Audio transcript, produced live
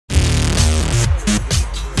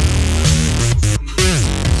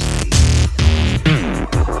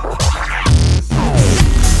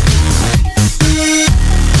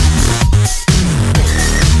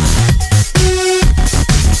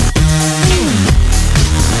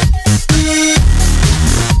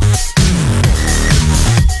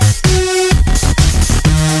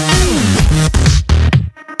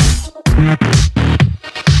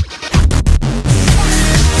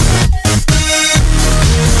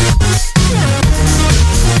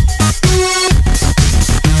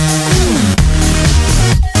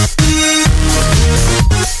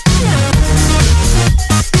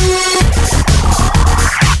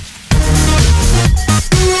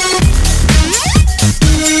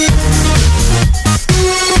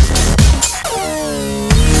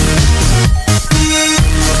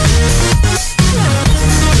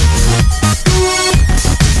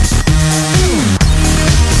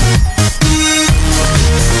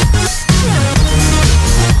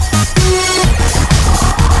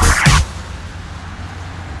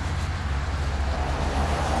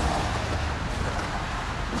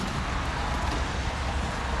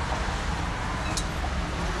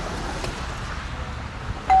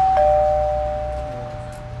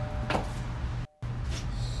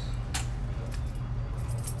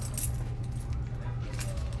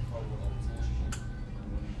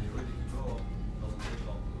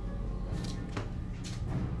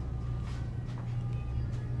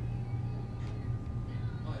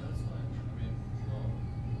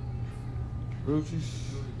Rucci's.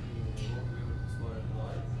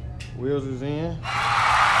 Wheels is in.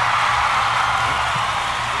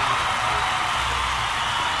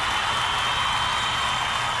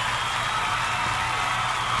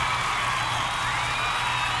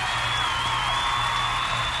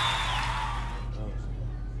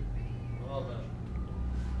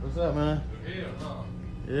 What's up, man? You're here, huh?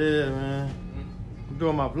 Yeah, man. I'm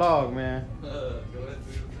doing my vlog, man. Go ahead,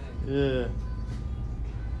 do Yeah. your thing.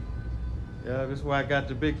 Yeah, this is why I got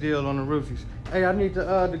the big deal on the Rucci's. Hey, I need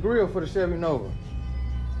the grill for the Chevy Nova.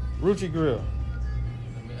 Rucci grill.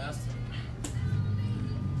 Let me ask them.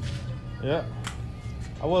 Yeah.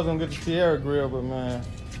 I was gonna get the Sierra grill, but man,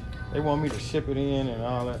 they want me to ship it in and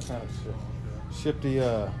all that kind of shit. Ship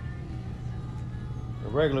the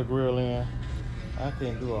regular grill in. I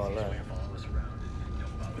can't do all that.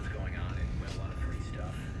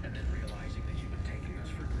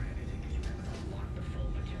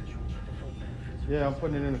 Yeah, I'm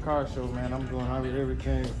putting it in the car show, man. I'm doing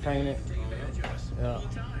everything, paint it. Yeah.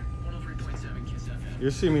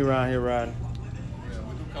 You'll see me around here riding. Yeah,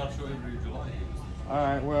 we do car show every July. All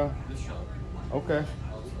right, well. This shop. Okay.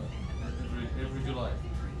 Outside. Every July.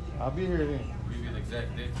 I'll be here then. Give you the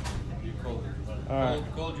exact date. You call it. All right.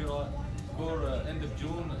 Call July. Call end of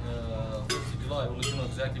June, 1st of July. We'll let you know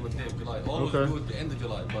exactly what day of July. Always Okay. do it the end of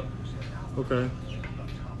July, but. Okay.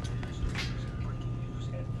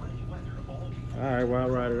 All right, well, I'll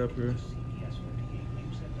ride it up here.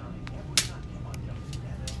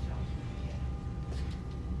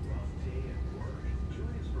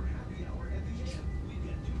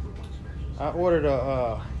 I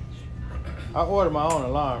ordered my own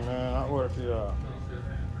alarm, man. I ordered the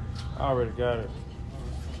I already got it.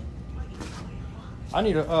 I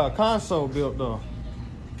need a console built though.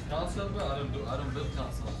 Console? I don't build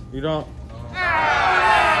consoles. You don't?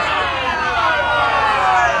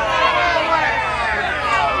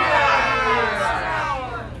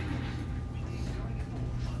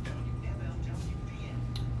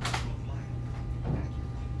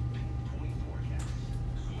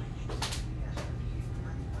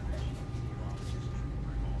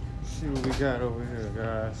 See what we got over here,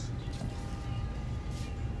 guys.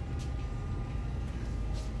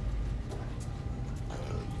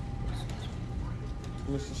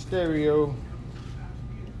 Mr. Stereo.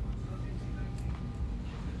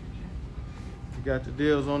 You got the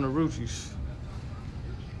deals on the Rucci's.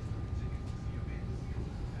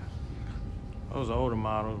 Those are older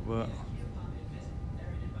models, but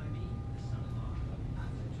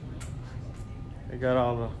they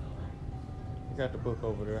got they got the book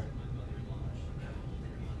over there.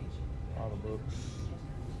 All the books.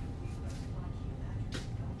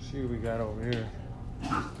 See what we got over here.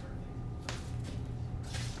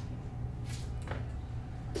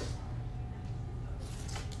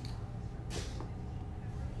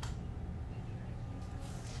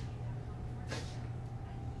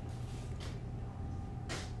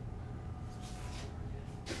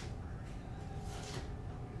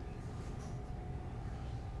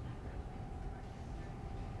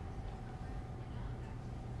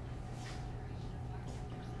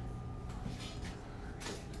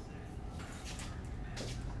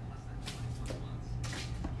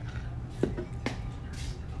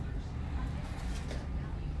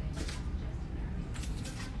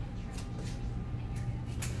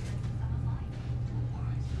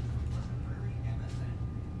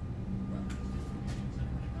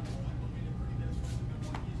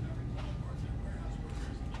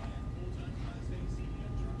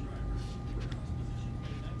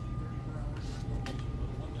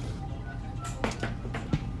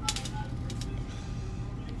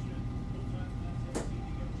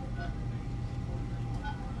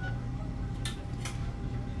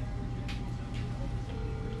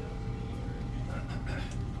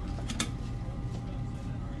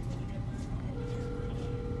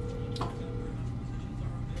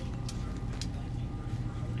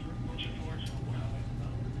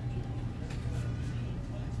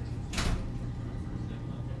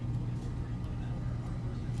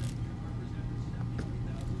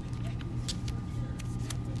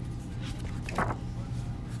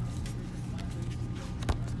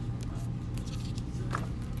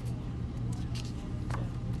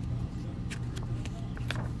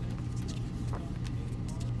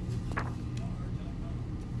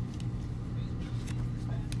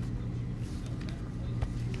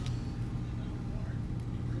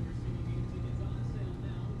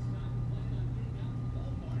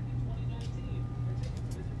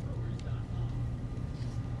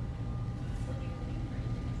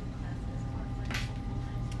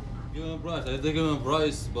 give him a price. I didn't give him a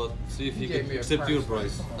price, but see if he gave can me a accept price, your man.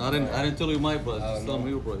 price. Come on, I didn't tell you my price. I Just don't tell me know.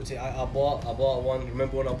 your price. See, I bought one.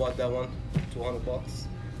 Remember when I bought that one? $200.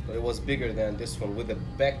 But it was bigger than this one with a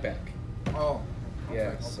backpack. Oh. Yeah,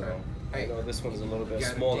 Okay, so okay. I Hey, know this one is a little bit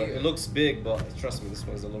got a smaller. deal. It looks big, but trust me, this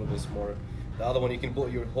one is a little bit smaller. The other one, you can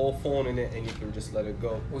put your whole phone in it and you can just let it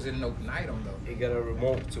go. Was it an open item though? It got a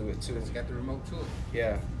remote to it too. It's got the remote to it.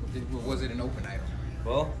 Yeah. Was it an open item?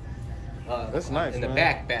 Well, That's nice, in the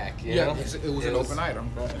man. backpack. You know? It was an open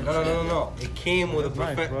item. No. It came with a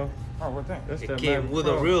That's nice, bro. Oh, what thing? That's It that came Mavic with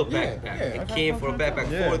Pro. a real Yeah, backpack. yeah, It okay, came for a okay,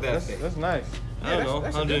 backpack Yeah, for that that's, thing. that's nice. I don't know,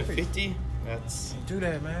 that's a good piece. 150. That's. Do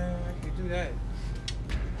that, man. I can do that.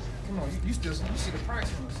 Come on, you still you see the price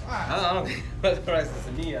on the side. I don't think the price is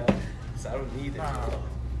to me. So I don't need it.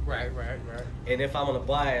 Right. And if I'm gonna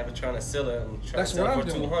buy it, I'm trying to sell it and try That's to sell what it I'm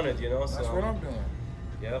for doing. 200. You know. That's so, what I'm doing.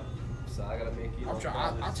 Yep. So I gotta make it.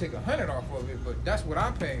 I'll take 100 off of it, but that's what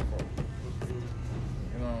I'm paying for.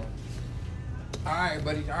 You know. All right,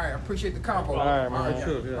 buddy. All right, I appreciate the convo. All right, man. All right,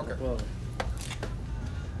 Sure, yeah. Okay. Well,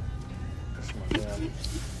 that's my guy.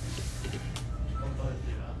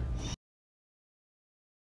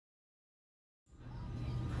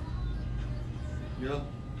 Yeah,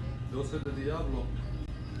 those fit the Diablo.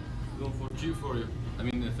 Going for cheap for you. I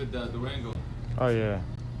mean, they fit the Durango. Oh yeah.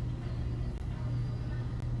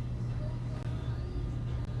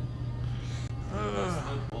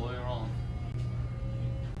 All the way around.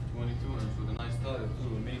 22 inch with a nice tire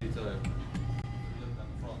too, a meaty tire. Look at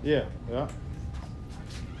the front. Yeah.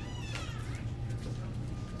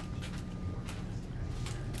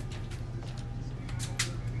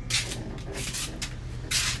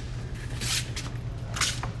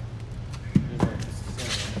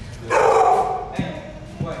 Hey,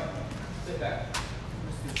 wait. Sit back.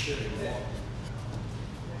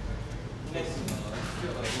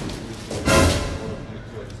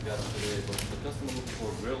 The customer looking for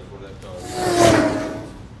a grill for that car.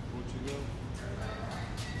 Rucci Day.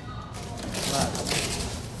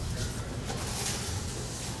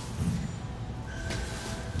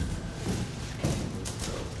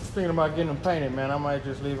 Thinking about getting them painted, man. I might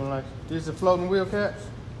just leave them like these. Are floating wheel caps?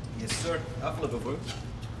 Yes, sir. I'll flip it for you.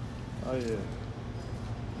 Oh yeah.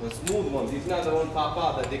 The smooth ones. These not the one pop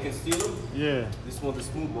out that they can steal them. Yeah. This one, the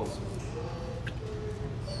smooth ones.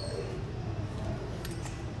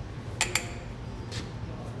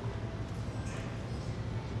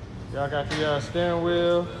 Y'all got the steering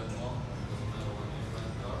wheel.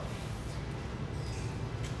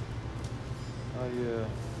 Oh yeah.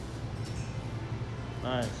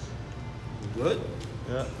 Nice. You good?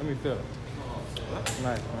 Yeah. Let me feel it. Nice,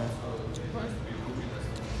 man.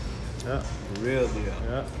 Yeah. Real deal.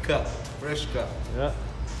 Yeah. Cut. Fresh cut. Yeah.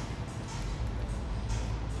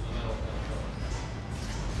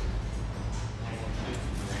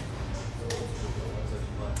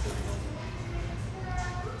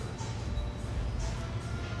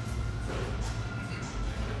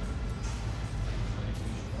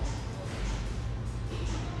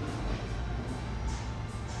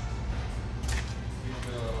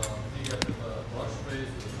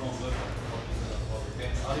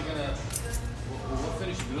 What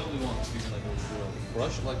finish you really want? You gonna go do a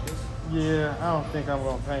brush like this? Yeah. I don't think I'm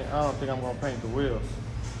gonna paint. I don't think I'm gonna paint the wheels.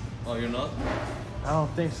 Oh, you're not? I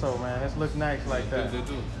don't think so, man. This looks nice like that. They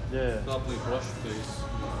do. Yeah. Probably brush face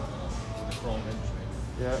with the chrome edge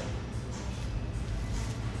maybe. Yeah.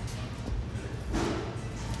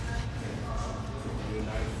 Really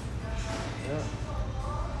nice. Yeah.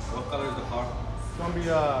 What color is the car? It's gonna be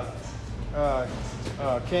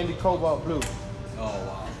candy cobalt blue. Oh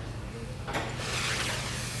wow.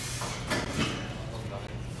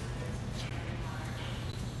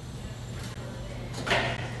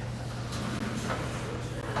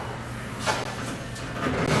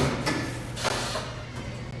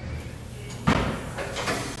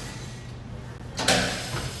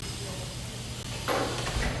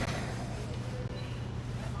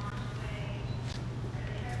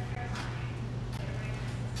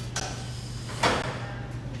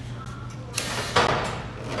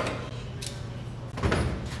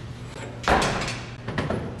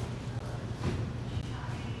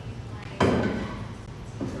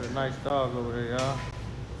 Got a nice dog over there, y'all.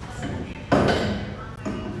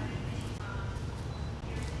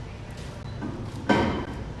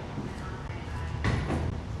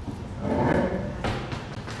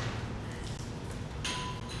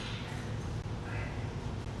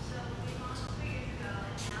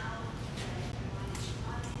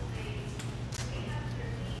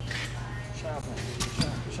 Chop,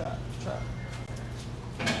 chop, chop.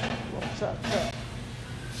 Chop, chop.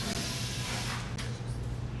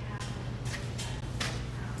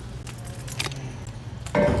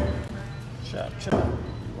 Chip out.